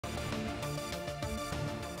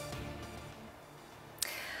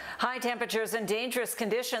High temperatures and dangerous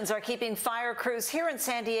conditions are keeping fire crews here in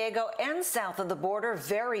San Diego and south of the border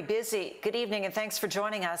very busy. Good evening and thanks for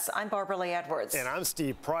joining us. I'm Barbara Lee Edwards. And I'm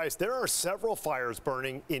Steve Price. There are several fires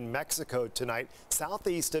burning in Mexico tonight,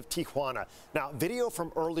 southeast of Tijuana. Now, video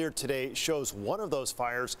from earlier today shows one of those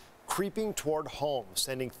fires creeping toward home,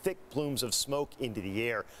 sending thick plumes of smoke into the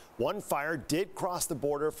air. One fire did cross the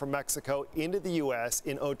border from Mexico into the U.S.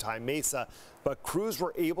 in Otay Mesa, but crews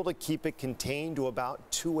were able to keep it contained to about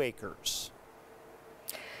 2 acres.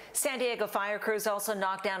 San Diego fire crews also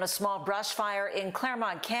knocked down a small brush fire in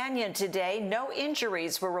Claremont Canyon today. No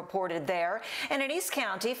injuries were reported there. And in East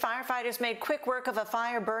County, firefighters made quick work of a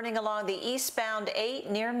fire burning along the eastbound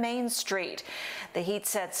 8 near Main Street. The heat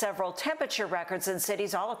set several temperature records in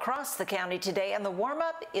cities all across the county today, and the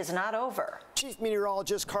warm-up is not over. Chief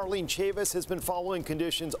Meteorologist Carlene Chavis has been following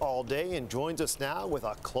conditions all day and joins us now with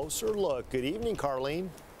a closer look. Good evening, Carlene.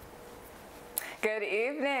 Good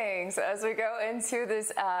evening. So as we go into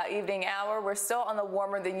this evening hour, we're still on the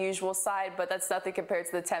warmer than usual side, but that's nothing compared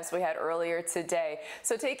to the temps we had earlier today.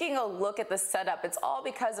 So taking a look at the setup, it's all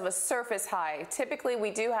because of a surface high. Typically, we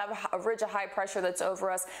do have a ridge of high pressure that's over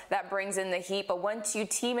us that brings in the heat, but once you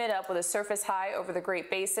team it up with a surface high over the Great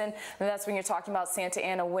Basin, then that's when you're talking about Santa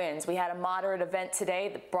Ana winds. We had a moderate event today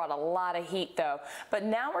that brought a lot of heat, though. But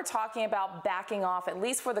now we're talking about backing off, at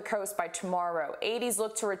least for the coast, by tomorrow. 80s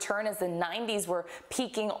look to return as the 90s were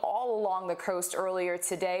peaking all along the coast earlier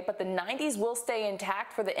today, but the 90s will stay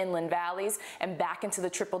intact for the inland valleys and back into the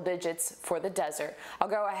triple digits for the desert. I'll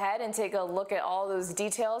go ahead and take a look at all those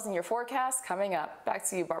details in your forecast coming up. Back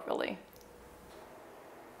to you, Barbara Lee.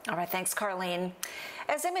 All right, thanks, Carlene.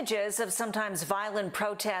 As images of sometimes violent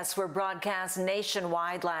protests were broadcast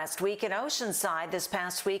nationwide last week, in Oceanside this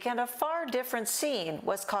past weekend, a far different scene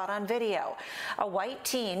was caught on video. A white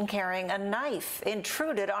teen carrying a knife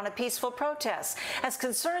intruded on a peaceful protest. As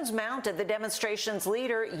concerns mounted, the demonstration's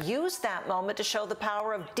leader used that moment to show the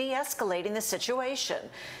power of de-escalating the situation.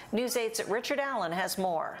 News 8's Richard Allen has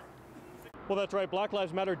more. Well, that's right. Black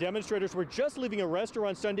Lives Matter demonstrators were just leaving a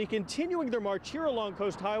restaurant Sunday, continuing their march here along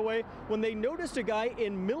Coast Highway, when they noticed a guy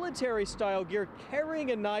in military-style gear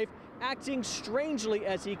carrying a knife, acting strangely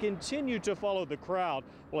as he continued to follow the crowd.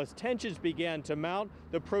 Well, as tensions began to mount,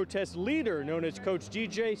 the protest leader, known as Coach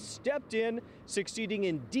DJ, stepped in, succeeding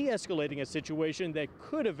in de-escalating a situation that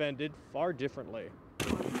could have ended far differently.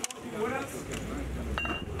 What else?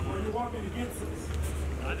 Are you walking against us?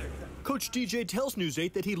 Coach DJ tells News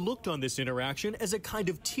 8 that he looked on this interaction as a kind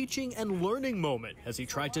of teaching and learning moment as he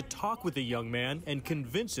tried to talk with the young man and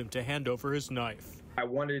convince him to hand over his knife. I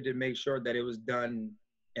wanted to make sure that it was done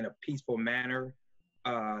in a peaceful manner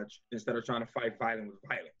instead of trying to fight violence with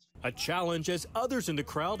violence. A challenge as others in the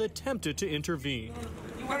crowd attempted to intervene.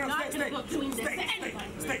 You are not going to go between this to anybody.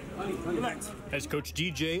 Stay. Relax. As Coach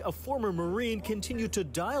DJ, a former Marine, continued to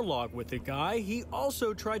dialogue with the guy, he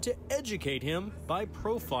also tried to educate him by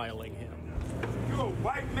profiling him. You're a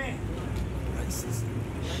white man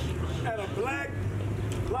at a Black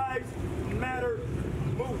Lives Matter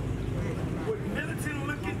movement with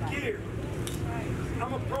militant-looking gear. I'm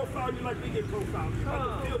going to profile you like we get profiled.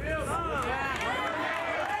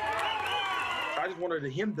 I just wanted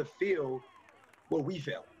him to feel what we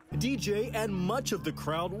felt. DJ and much of the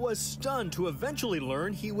crowd was stunned to eventually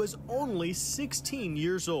learn he was only 16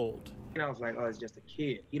 years old. And I was like, oh, it's just a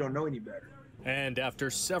kid. He don't know any better. And after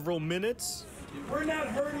several minutes, we're not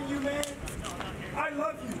hurting you, man. I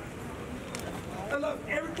love you. I love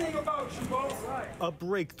everything about you, boss. A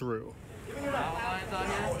breakthrough. I'm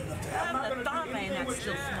not going to do anything with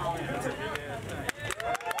you.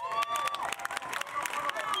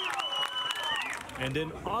 And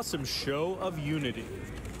an awesome show of unity.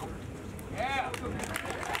 Yeah.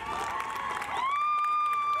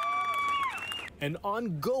 An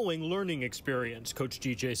ongoing learning experience, Coach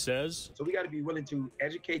DJ says. So we got to be willing to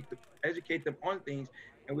educate them on things,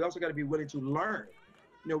 and we also got to be willing to learn.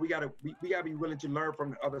 You know, we got to be willing to learn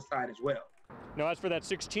from the other side as well. Now, as for that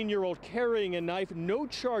 16-year-old carrying a knife, no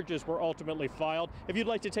charges were ultimately filed. If you'd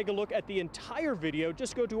like to take a look at the entire video,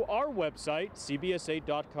 just go to our website,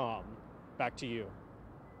 cbs8.com. Back to you.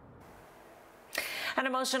 An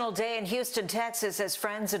emotional day in Houston, Texas, as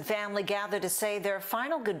friends and family gather to say their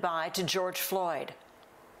final goodbye to George Floyd.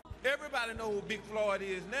 Everybody know who Big Floyd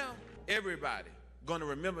is now. Everybody going to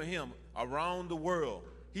remember him around the world.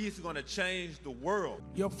 He's going to change the world.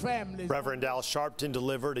 Your family. Reverend Al Sharpton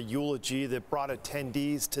delivered a eulogy that brought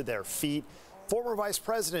attendees to their feet. Former Vice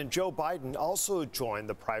President Joe Biden also joined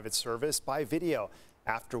the private service by video.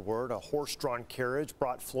 Afterward, a horse-drawn carriage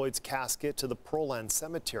brought Floyd's casket to the Pearland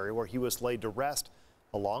Cemetery, where he was laid to rest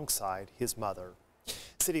alongside his mother.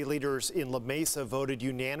 City leaders in La Mesa voted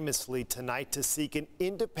unanimously tonight to seek an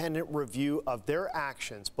independent review of their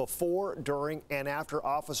actions before, during, and after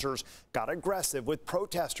officers got aggressive with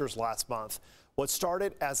protesters last month. What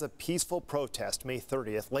started as a peaceful protest May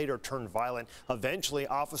 30th later turned violent. Eventually,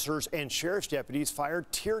 officers and sheriff's deputies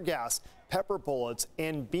fired tear gas, pepper bullets,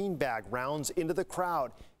 and beanbag rounds into the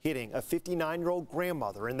crowd, hitting a 59-year-old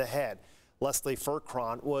grandmother in the head. Leslie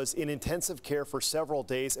Furcron was in intensive care for several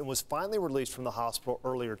days and was finally released from the hospital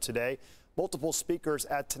earlier today. Multiple speakers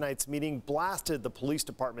at tonight's meeting blasted the police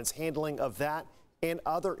department's handling of that and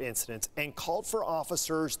other incidents and called for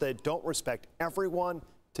officers that don't respect everyone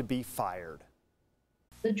to be fired.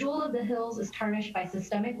 The Jewel of the Hills is tarnished by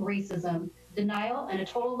systemic racism, denial, and a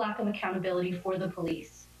total lack of accountability for the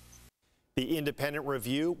police. The independent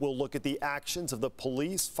review will look at the actions of the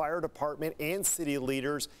police, fire department, and city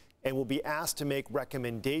leaders and will be asked to make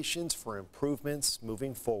recommendations for improvements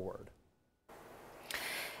moving forward.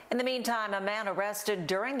 In the meantime, a man arrested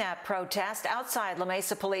during that protest outside La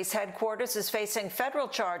Mesa Police Headquarters is facing federal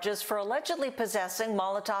charges for allegedly possessing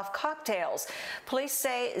Molotov cocktails. Police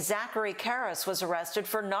say Zachary Karras was arrested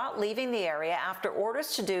for not leaving the area after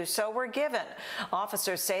orders to do so were given.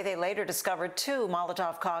 Officers say they later discovered 2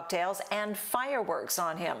 Molotov cocktails and fireworks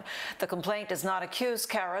on him. The complaint does not accuse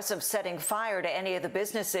Karras of setting fire to any of the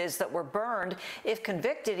businesses that were burned. If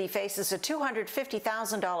convicted, he faces a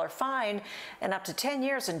 $250,000 fine and up to 10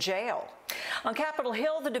 years in jail. On Capitol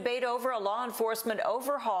Hill, the debate over a law enforcement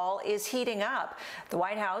overhaul is heating up. The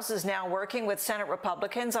White House is now working with Senate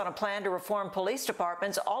Republicans on a plan to reform police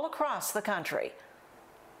departments all across the country.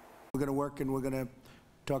 We're going to work and we're going to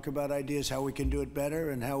talk about ideas how we can do it better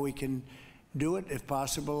and how we can do it, if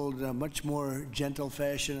possible, in a much more gentle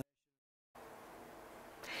fashion.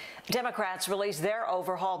 Democrats released their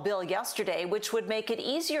overhaul bill yesterday, which would make it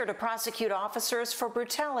easier to prosecute officers for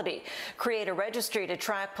brutality, create a registry to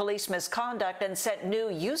track police misconduct, and set new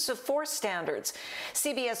use of force standards.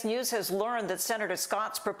 CBS News has learned that Senator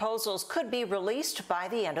Scott's proposals could be released by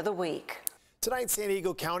the end of the week. Tonight, San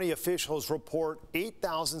Diego County officials report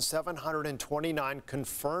 8,729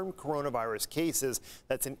 confirmed coronavirus cases.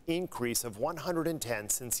 That's an increase of 110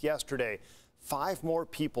 since yesterday. 5 more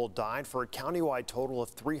people died for a countywide total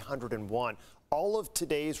of 301. All of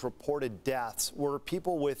today's reported deaths were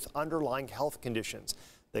people with underlying health conditions.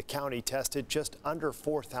 The county tested just under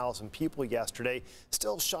 4,000 people yesterday,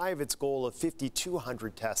 still shy of its goal of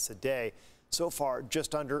 5,200 tests a day. So far,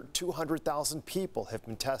 just under 200,000 people have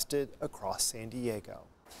been tested across San Diego.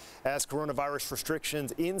 As coronavirus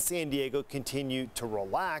restrictions in San Diego continue to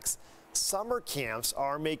relax, summer camps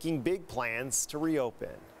are making big plans to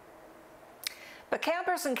reopen. But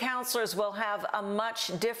campers and counselors will have a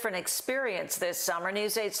much different experience this summer.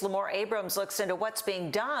 News 8's Lamore Abrams looks into what's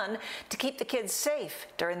being done to keep the kids safe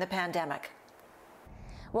during the pandemic.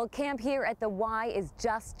 Well, camp here at the Y is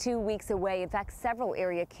just 2 weeks away. In fact, several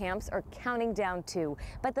area camps are counting down too.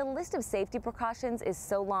 But the list of safety precautions is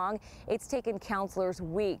so long, it's taken counselors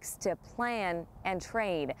weeks to plan and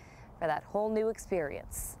train for that whole new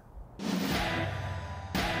experience.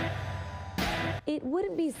 It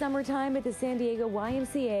wouldn't be summertime at the San Diego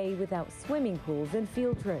YMCA without swimming pools and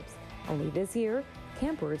field trips. Only this year,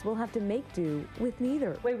 campers will have to make do with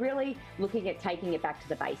neither. We're really looking at taking it back to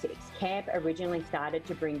the basics. Camp originally started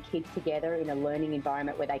to bring kids together in a learning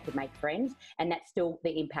environment where they could make friends, and that's still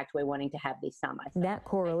the impact we're wanting to have this summer. Nat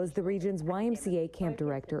Coral is the region's YMCA camp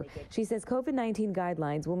director. She says COVID-19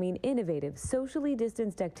 guidelines will mean innovative, socially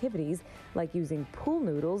distanced activities like using pool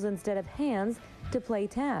noodles instead of hands to play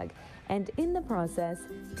tag, and in the process,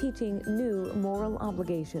 teaching new moral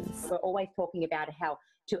obligations. We're always talking about how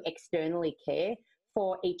to externally care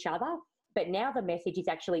for each other. But now the message is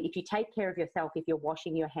actually, if you take care of yourself, if you're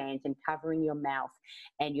washing your hands and covering your mouth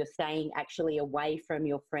and you're staying actually away from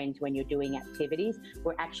your friends when you're doing activities,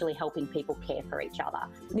 we're actually helping people care for each other.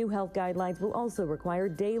 New health guidelines will also require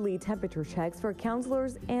daily temperature checks for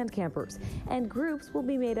counselors and campers. And groups will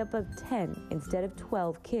be made up of 10 instead of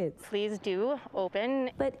 12 kids. Please do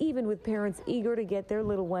open. But even with parents eager to get their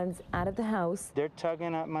little ones out of the house, they're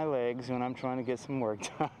tugging at my legs when I'm trying to get some work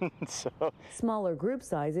done. So smaller group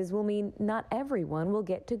sizes will mean not everyone will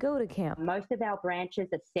get to go to camp. Most of our branches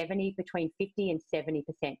are between 50 and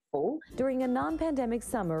 70% full. During a non-pandemic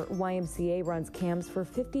summer, YMCA runs camps for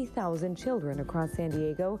 50,000 children across San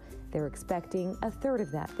Diego. They're expecting a third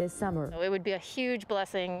of that this summer. It would be a huge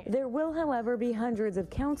blessing. There will, however, be hundreds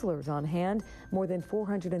of counselors on hand, more than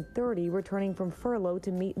 430 returning from furlough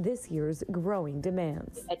to meet this year's growing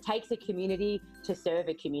demands. It takes a community to serve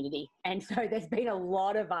a community. And so there's been a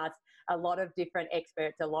lot of us, a lot of different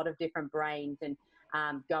experts, a lot of different brains, and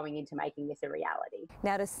going into making this a reality.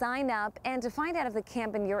 Now, to sign up and to find out if the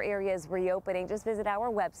camp in your area is reopening, just visit our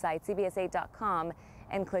website, CBS8.com,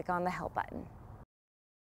 and click on the Help button.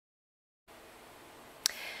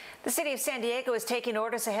 The city of San Diego is taking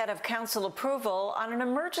orders ahead of council approval on an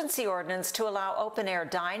emergency ordinance to allow open-air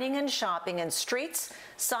dining and shopping in streets,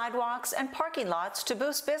 sidewalks, and parking lots to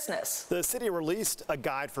boost business. The city released a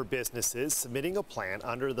guide for businesses submitting a plan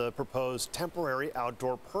under the proposed temporary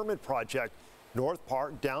outdoor permit project. North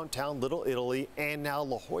Park, downtown Little Italy, and now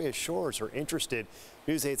La Jolla Shores are interested.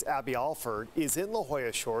 News 8's Abby Alford is in La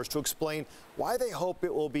Jolla Shores to explain why they hope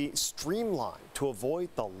it will be streamlined to avoid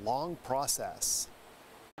the long process.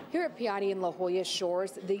 Here at Piatti and La Jolla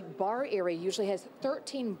Shores, the bar area usually has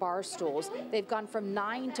 13 bar stools. They've gone from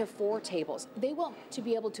 9 to 4 tables. They want to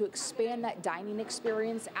be able to expand that dining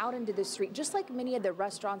experience out into the street, just like many of the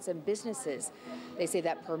restaurants and businesses. They say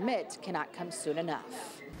that permit cannot come soon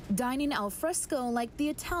enough. Dining al fresco like the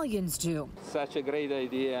Italians do. Such a great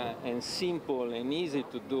idea and simple and easy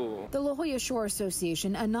to do. The La Jolla Shore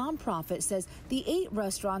Association, a nonprofit, says the 8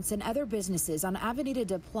 restaurants and other businesses on Avenida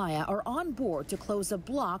de Playa are on board to close a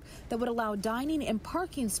block that would allow dining and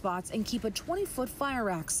parking spots and keep a 20-foot fire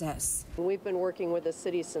access. We've been working with the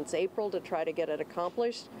city since April to try to get it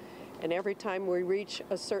accomplished. And every time we reach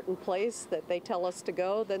a certain place that they tell us to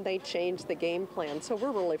go, then they change the game plan. So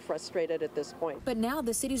we're really frustrated at this point. But now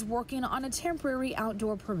the city's working on a temporary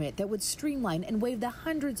outdoor permit that would streamline and waive the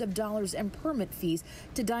hundreds of dollars in permit fees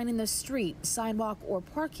to dine in the street, sidewalk, or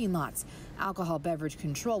parking lots. Alcohol beverage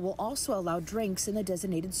control will also allow drinks in the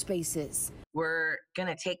designated spaces. We're going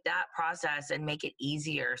to take that process and make it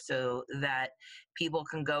easier so that people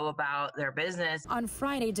can go about their business. On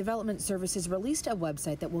Friday, Development Services released a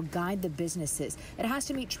website that will guide the businesses. It has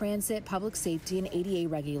to meet transit, public safety, and ADA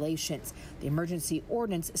regulations. The emergency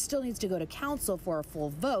ordinance still needs to go to council for a full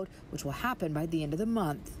vote, which will happen by the end of the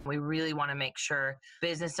month. We really want to make sure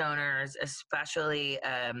business owners, especially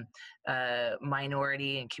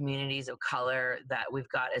minority and communities of color, that we've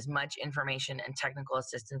got as much information and technical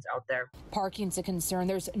assistance out there. Parking's a concern.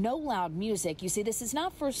 There's no loud music. You see, this is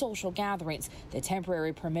not for social gatherings. The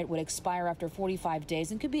temporary permit would expire after 45 days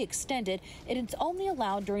and could be extended, and it's only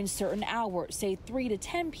allowed during certain hours, say 3 to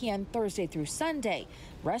 10 p.m. Thursday through Sunday.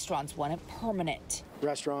 Restaurants want it permanent.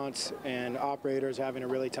 Restaurants and operators having a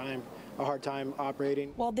hard time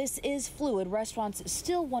operating. While this is fluid, restaurants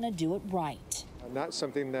still want to do it right. Not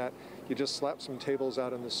something that you just slap some tables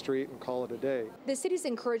out in the street and call it a day. The city's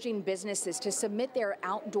encouraging businesses to submit their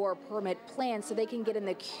outdoor permit plan so they can get in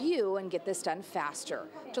the queue and get this done faster.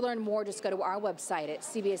 To learn more, just go to our website at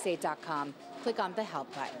CBS8.com. Click on the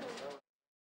Help button.